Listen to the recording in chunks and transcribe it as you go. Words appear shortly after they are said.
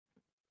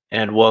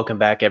And welcome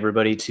back,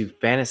 everybody, to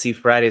Fantasy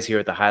Fridays here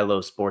at the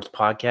High-Low Sports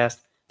Podcast.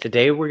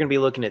 Today, we're going to be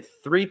looking at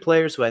three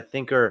players who I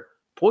think are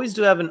poised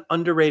to have an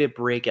underrated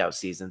breakout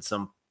season,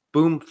 some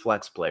boom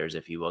flex players,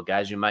 if you will,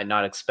 guys you might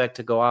not expect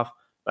to go off,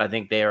 but I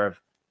think they are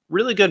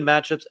really good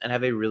matchups and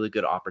have a really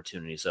good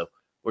opportunity. So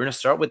we're going to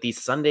start with the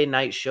Sunday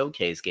night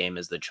showcase game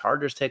as the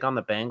Chargers take on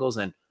the Bengals,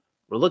 and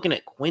we're looking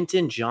at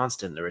Quentin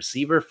Johnston, the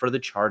receiver for the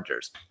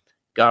Chargers.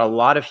 Got a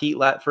lot of heat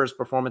for his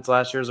performance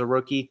last year as a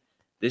rookie.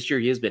 This year,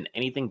 he has been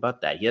anything but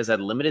that. He has had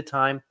limited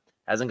time,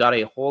 hasn't got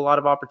a whole lot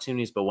of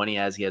opportunities, but when he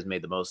has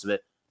made the most of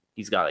it.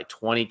 He's got like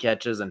 20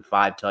 catches and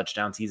 5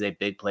 touchdowns. He's a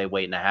big play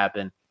waiting to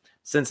happen.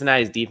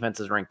 Cincinnati's defense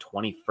is ranked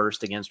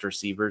 21st against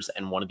receivers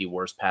and one of the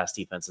worst pass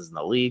defenses in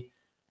the league.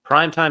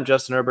 Primetime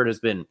Justin Herbert has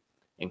been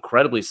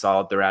incredibly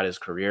solid throughout his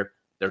career.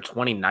 They're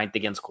 29th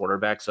against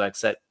quarterbacks, so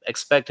I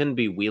expect him to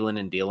be wheeling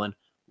and dealing,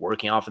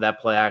 working off of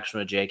that play action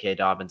with J.K.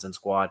 Dobbins and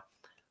squad.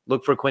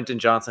 Look for Quentin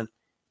Johnston.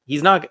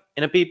 He's not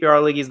in a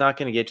PPR league. He's not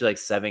going to get you like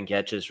 7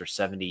 catches for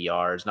 70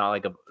 yards.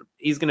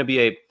 He's going to be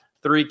a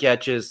 3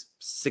 catches,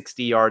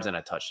 60 yards, and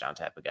a touchdown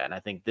type of guy. And I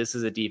think this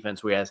is a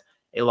defense where he has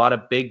a lot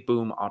of big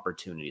boom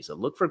opportunities. So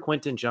look for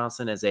Quentin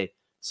Johnston as a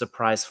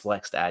surprise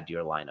flex to add to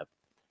your lineup.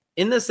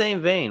 In the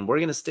same vein, we're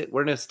going to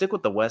stick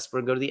with the West.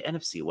 We're going to go to the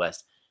NFC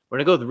West. We're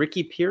going to go with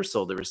Ricky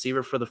Pearsall, the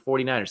receiver for the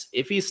 49ers.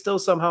 If he's still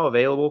somehow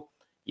available,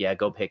 yeah,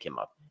 go pick him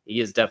up. He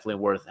is definitely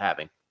worth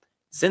having.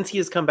 Since he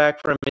has come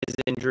back from his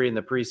injury in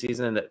the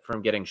preseason and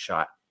from getting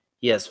shot,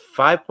 he has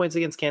 5 points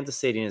against Kansas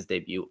City in his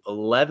debut,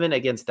 11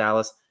 against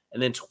Dallas,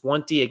 and then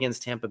 20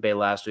 against Tampa Bay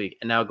last week,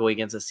 and now going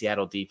against the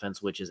Seattle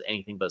defense, which is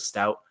anything but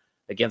stout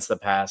against the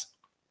pass.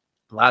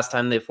 Last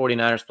time the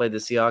 49ers played the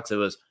Seahawks, it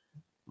was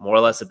more or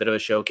less a bit of a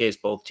showcase.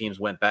 Both teams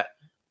went back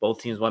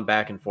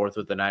and forth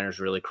with the Niners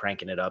really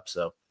cranking it up.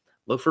 So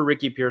look for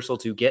Ricky Pearsall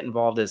to get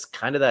involved as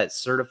kind of that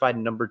certified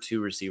number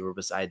 2 receiver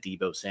beside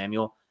Deebo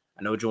Samuel.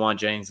 I know Juwan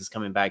Jennings is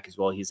coming back as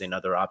well. He's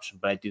another option,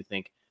 but I do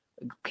think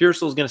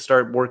Pearsall is going to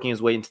start working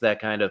his way into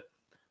that kind of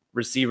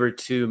receiver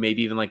 2,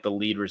 maybe even like the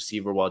lead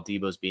receiver while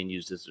Deebo's being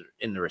used as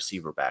in the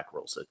receiver back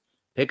role. So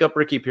pick up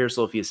Ricky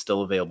Pearsall if he is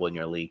still available in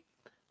your league.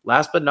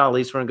 Last but not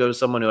least, we're going to go to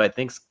someone who I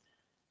think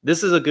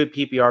this is a good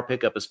PPR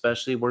pickup,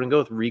 especially. We're going to go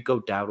with Rico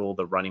Dowdle,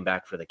 the running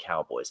back for the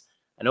Cowboys.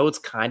 I know it's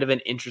kind of an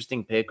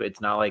interesting pick.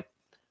 It's not like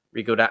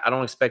I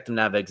don't expect him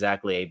to have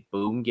exactly a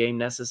boom game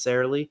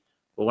necessarily,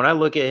 but when I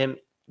look at him,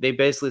 they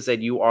basically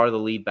said, you are the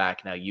lead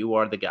back now. You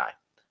are the guy.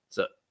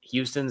 So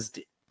Houston's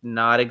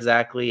not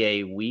exactly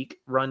a weak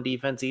run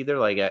defense either.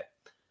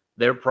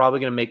 They're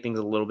probably going to make things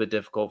a little bit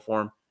difficult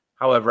for him.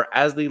 However,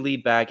 as the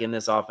lead back in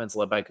this offense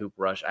led by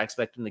Cooper Rush, I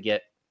expect him to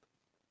get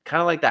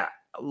kind of like that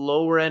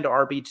lower-end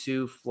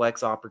RB2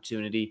 flex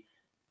opportunity,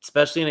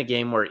 especially in a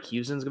game where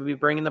Houston's going to be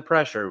bringing the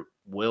pressure.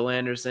 Will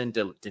Anderson,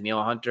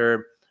 Danielle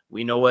Hunter,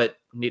 we know what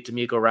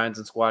D'Amico Ryans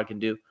and squad can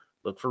do.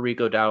 Look for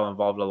Rico Dowdle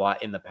involved a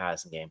lot in the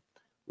passing game.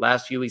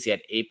 Last few weeks, he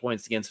had 8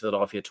 points against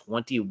Philadelphia,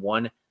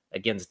 21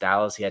 against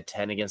Dallas. He had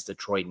 10 against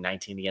Detroit,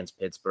 19 against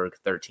Pittsburgh,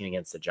 13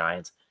 against the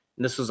Giants.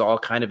 And this was all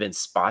kind of in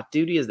spot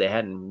duty as they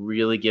hadn't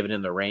really given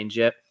him the range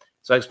yet.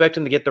 So I expect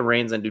him to get the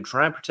reins and to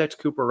try and protect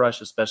Cooper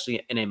Rush,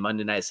 especially in a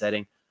Monday night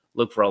setting.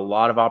 Look for a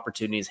lot of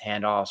opportunities,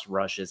 handoffs,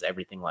 rushes,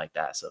 everything like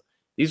that. So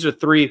these are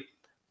 3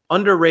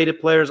 underrated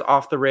players,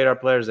 off-the-radar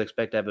players I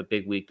expect to have a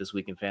big week this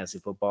week in fantasy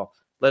football.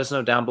 Let us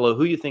know down below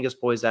who you think is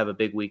poised to have a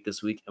big week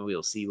this week, and we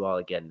will see you all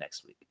again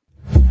next week.